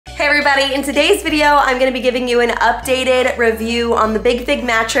Hey everybody, in today's video, I'm gonna be giving you an updated review on the BIGFIG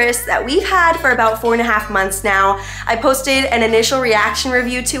mattress that we've had for about 4.5 months now. I posted an initial reaction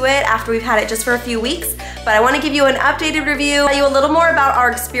review to it after we've had it just for a few weeks, but I wanna give you an updated review, tell you a little more about our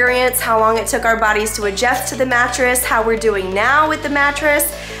experience, how long it took our bodies to adjust to the mattress, how we're doing now with the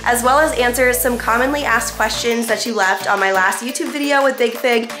mattress, as well as answer some commonly asked questions that you left on my last YouTube video with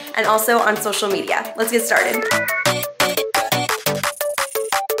BIGFIG and also on social media. Let's get started.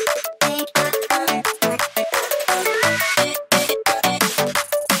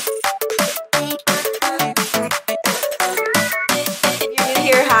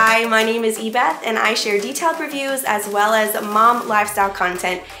 My name is Ebeth and I share detailed reviews as well as mom lifestyle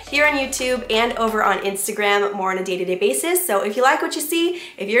content here on YouTube and over on Instagram more on a day-to-day basis. So if you like what you see,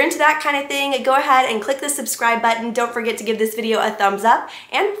 if you're into that kind of thing, go ahead and click the subscribe button. Don't forget to give this video a thumbs up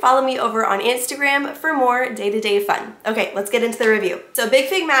and follow me over on Instagram for more day-to-day fun. Okay, let's get into the review. So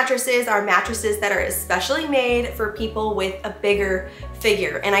BIGFIG mattresses are mattresses that are especially made for people with a bigger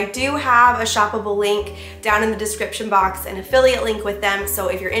figure. And I do have a shoppable link down in the description box, an affiliate link with them. So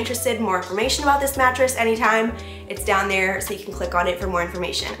if you're interested in more information about this mattress anytime, it's down there so you can click on it for more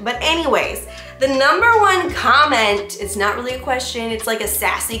information. But anyways, the #1 comment, it's not really a question, it's like a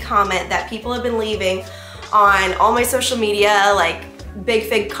sassy comment that people have been leaving on all my social media, like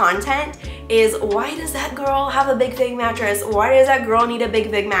BIGFIG content, is why does that girl have a BIGFIG mattress? Why does that girl need a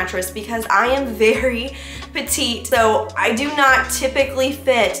BIGFIG mattress? Because I am very petite, so I do not typically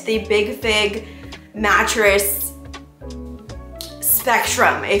fit the BIGFIG mattress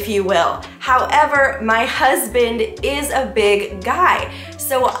spectrum, if you will. However, my husband is a big guy,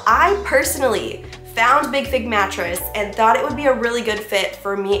 so I personally found BIGFIG mattress and thought it would be a really good fit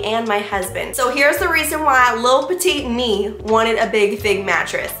for me and my husband. So here's the reason why little petite me wanted a BIGFIG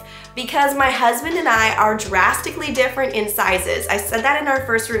mattress. Because my husband and I are drastically different in sizes. I said that in our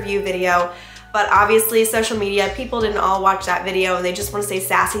first review video, but obviously social media, people didn't all watch that video and they just want to say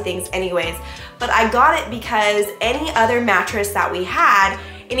sassy things anyways. But I got it because any other mattress that we had,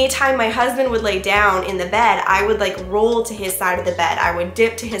 anytime my husband would lay down in the bed, I would like roll to his side of the bed. I would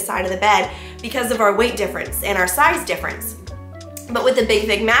dip to his side of the bed because of our weight difference and our size difference. But with the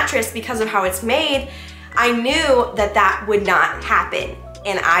BIGFIG mattress, because of how it's made, I knew that that would not happen.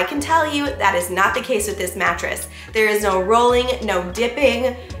 And I can tell you that is not the case with this mattress. There is no rolling, no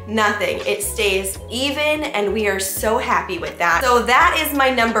dipping, nothing. It stays even and we are so happy with that. So that is my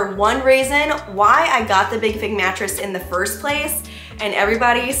 #1 reason why I got the BIGFIG mattress in the first place. And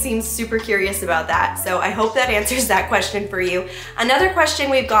everybody seems super curious about that. So I hope that answers that question for you. Another question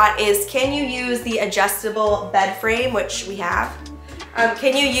we've got is, can you use the adjustable bed frame, which we have?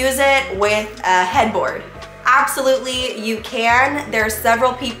 Can you use it with a headboard? Absolutely, you can. There are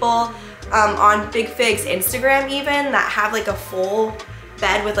several people on BIGFIG's Instagram even that have like a full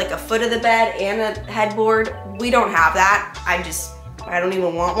bed with like a foot of the bed and a headboard. We don't have that. I don't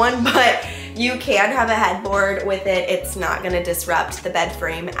even want one, but you can have a headboard with it. It's not gonna disrupt the bed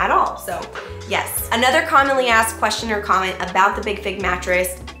frame at all, so yes. Another commonly asked question or comment about the BIGFIG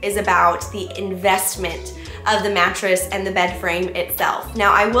mattress is about the investment of the mattress and the bed frame itself.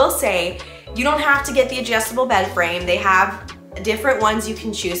 Now I will say, you don't have to get the adjustable bed frame. They have different ones you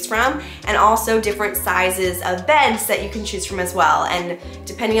can choose from and also different sizes of beds that you can choose from as well. And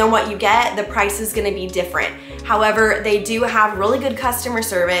depending on what you get, the price is gonna be different. However, they do have really good customer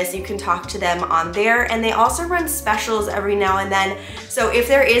service. You can talk to them on there, and they also run specials every now and then. So if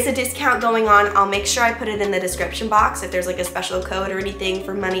there is a discount going on, I'll make sure I put it in the description box. If there's like a special code or anything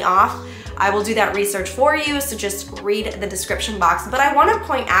for money off, I will do that research for you, so just read the description box. But I wanna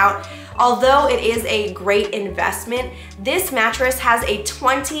point out, although it is a great investment, this mattress has a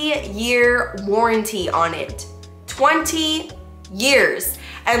 20-year warranty on it. 20 years.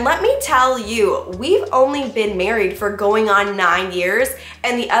 And let me tell you, we've only been married for going on 9 years,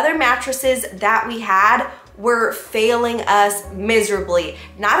 and the other mattresses that we had were failing us miserably.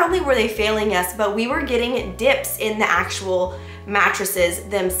 Not only were they failing us, but we were getting dips in the actual mattresses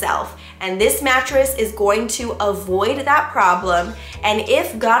themselves. And this mattress is going to avoid that problem. And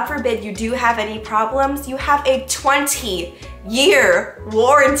if, God forbid, you do have any problems, you have a 20-year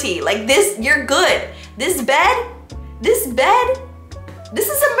warranty. Like this, you're good. This is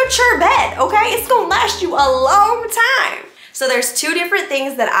a mature bed, okay? It's gonna last you a long time. So there's two different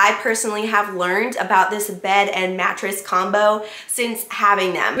things that I personally have learned about this bed and mattress combo since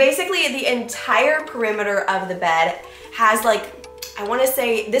having them. Basically, the entire perimeter of the bed has like, I wanna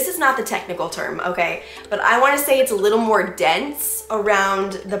say, this is not the technical term, okay? But I wanna say it's a little more dense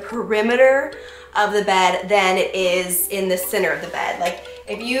around the perimeter of the bed than it is in the center of the bed. Like,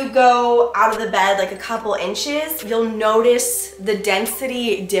 If you go out of the bed like a couple inches, you'll notice the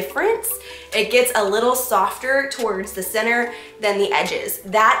density difference. It gets a little softer towards the center than the edges.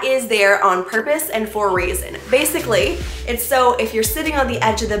 That is there on purpose and for a reason. Basically, it's so if you're sitting on the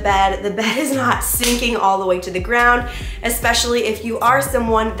edge of the bed is not sinking all the way to the ground, especially if you are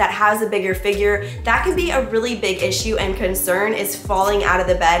someone that has a bigger figure. That can be a really big issue and concern, is falling out of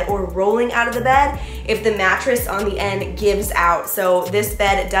the bed or rolling out of the bed if the mattress on the end gives out. So this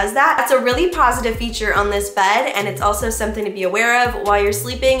bed does that. That's a really positive feature on this bed, and it's also something to be aware of while you're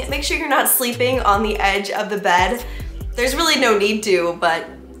sleeping. Make sure you're not sleeping on the edge of the bed. There's really no need to,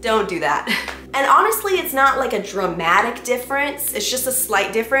 but don't do that. And honestly, it's not like a dramatic difference. It's just a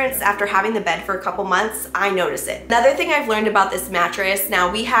slight difference. After having the bed for a couple months, I notice it. Another thing I've learned about this mattress,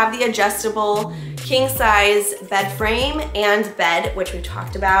 now we have the adjustable king size bed frame and bed, which we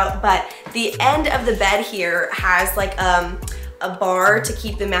talked about, but the end of the bed here has like a bar to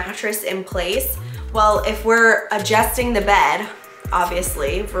keep the mattress in place. Well, if we're adjusting the bed,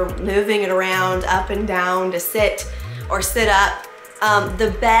 obviously, if we're moving it around up and down to sit or sit up,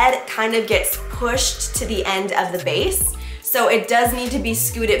 the bed kind of gets pushed to the end of the base. So it does need to be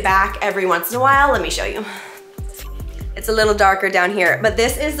scooted back every once in a while. Let me show you. It's a little darker down here, but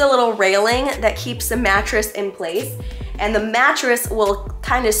this is the little railing that keeps the mattress in place. And the mattress will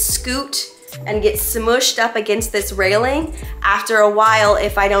kind of scoot and get smushed up against this railing after a while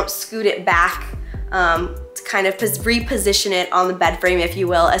if I don't scoot it back to kind of reposition it on the bed frame, if you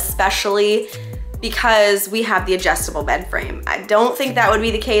will, especially because we have the adjustable bed frame. I don't think that would be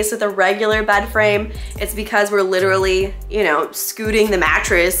the case with a regular bed frame. It's because we're literally, you know, scooting the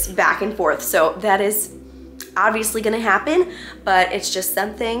mattress back and forth. So that is obviously gonna happen, but it's just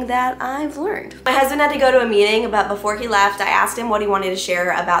something that I've learned. My husband had to go to a meeting, but before he left, I asked him what he wanted to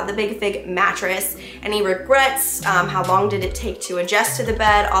share about the BIGFIG mattress, and he regrets how long did it take to adjust to the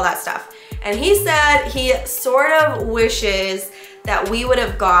bed, all that stuff. And he said he sort of wishes that we would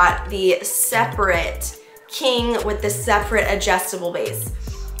have got the separate king with the separate adjustable base.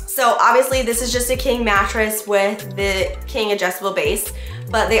 So obviously this is just a king mattress with the king adjustable base,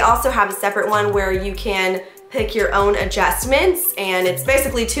 but they also have a separate one where you can pick your own adjustments, and it's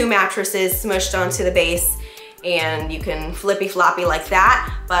basically two mattresses smushed onto the base, and you can flippy floppy like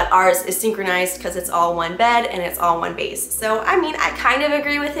that, but ours is synchronized because it's all one bed and it's all one base. So I mean, I kind of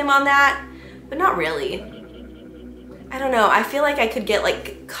agree with him on that, but not really. I don't know, I feel like I could get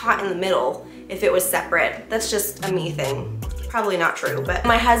like caught in the middle if it was separate. That's just a me thing. Probably not true, but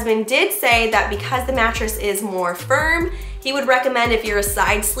my husband did say that because the mattress is more firm, he would recommend if you're a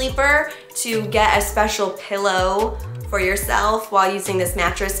side sleeper to get a special pillow for yourself while using this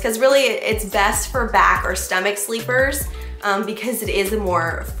mattress, because really it's best for back or stomach sleepers because it is a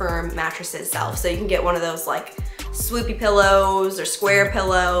more firm mattress itself. So you can get one of those like swoopy pillows or square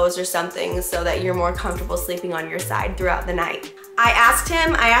pillows or something so that you're more comfortable sleeping on your side throughout the night. I asked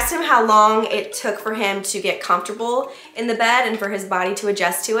him how long it took for him to get comfortable in the bed and for his body to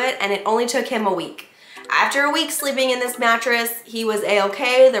adjust to it, and it only took him a week. After a week sleeping in this mattress, he was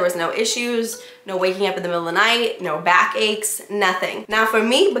a-okay. There was no issues, no waking up in the middle of the night, no back aches, nothing. Now for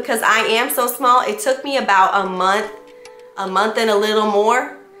me, because I am so small, it took me about a month and a little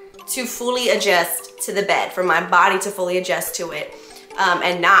more to fully adjust to the bed, for my body to fully adjust to it.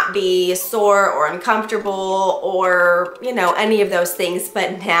 And not be sore or uncomfortable or, you know, any of those things.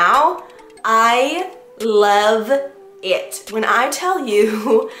 But now I love it. When I tell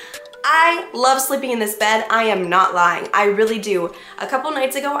you I love sleeping in this bed, I am not lying. I really do. A couple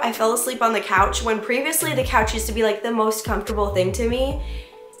nights ago, I fell asleep on the couch when previously the couch used to be like the most comfortable thing to me.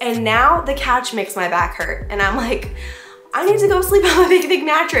 And now the couch makes my back hurt. And I'm like, I need to go sleep on a big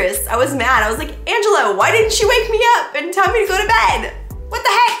mattress. I was mad. I was like, Angela, why didn't you wake me up and tell me to go to bed? What the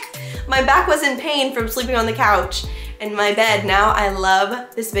heck? My back was in pain from sleeping on the couch and my bed. Now I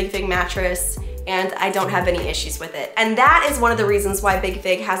love this BIGFIG mattress and I don't have any issues with it. And that is one of the reasons why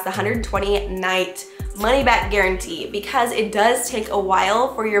BIGFIG has the 120-night money-back guarantee, because it does take a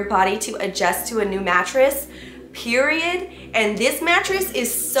while for your body to adjust to a new mattress, period. And this mattress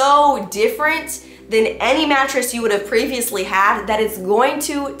is so different than any mattress you would have previously had that it's going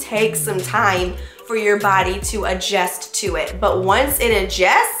to take some time for your body to adjust to it. But once it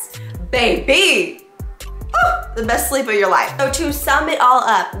adjusts, baby, oh, the best sleep of your life. So to sum it all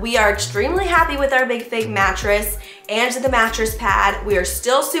up, we are extremely happy with our BIGFIG mattress and the mattress pad. We are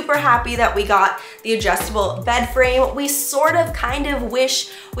still super happy that we got the adjustable bed frame. We sort of kind of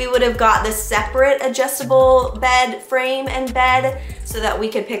wish we would have got the separate adjustable bed frame and bed so that we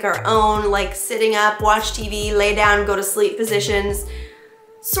could pick our own, like sitting up, watch TV, lay down, go to sleep positions.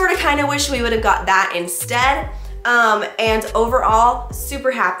 Sort of kind of wish we would have got that instead. and overall,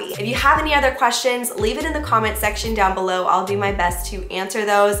 super happy. If you have any other questions, leave it in the comment section down below. I'll do my best to answer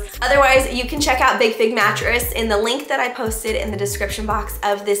those. Otherwise, you can check out BIGFIG Mattress in the link that I posted in the description box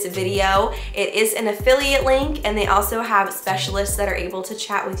of this video. It is an affiliate link, and they also have specialists that are able to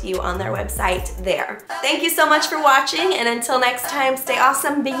chat with you on their website there. Thank you so much for watching, and until next time, stay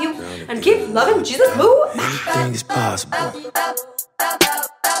awesome, be you, and keep loving Jesus, boo! Anything is possible.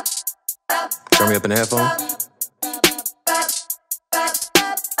 Turn me up in the headphones.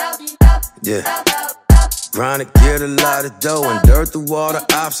 Yeah. Grind to get a lot of dough and dirt through all the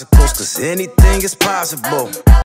obstacles, 'cause anything is possible.